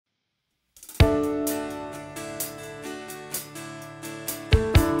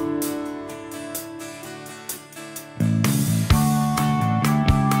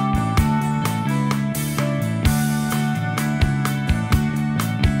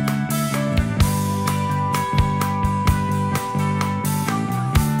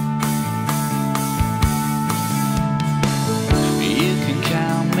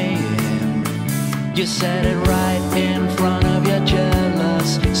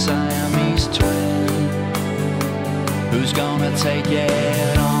take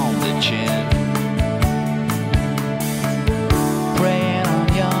it on the chin. Praying on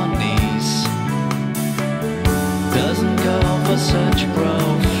your knees doesn't go for such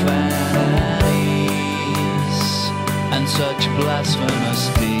profanities and such blasphemous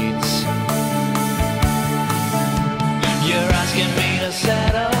deeds. You're asking me to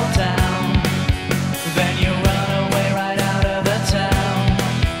settle down, then you run away right out of the town,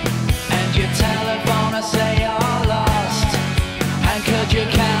 and you telephone to say you're lost. And could you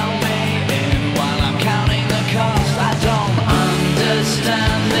count me in while I'm counting the cost? I don't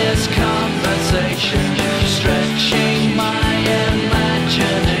understand this conversation, stretching my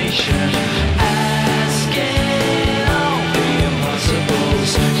imagination, asking all the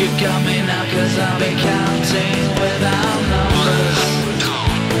impossibles. You got me now, 'cause I'll be counting without numbers,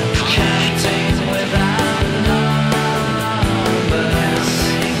 counting without numbers,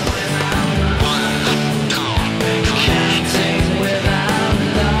 counting without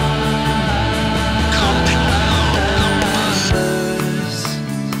numbers.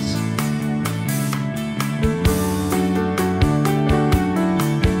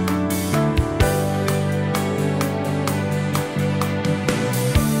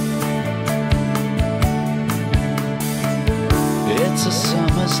 It's a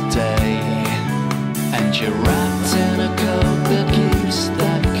summer's day, and you're wrapped in a coat that keeps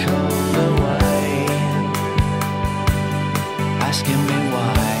that cold away, asking me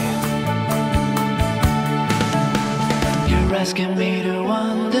why. You're asking me to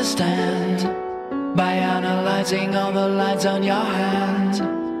understand by analyzing all the lines on your hand,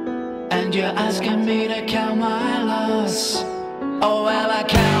 and you're asking me to count my loss. Oh well, I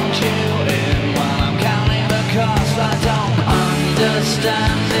count you in while I'm counting the cost. I don't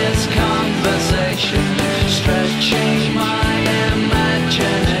understand this conversation, stretching my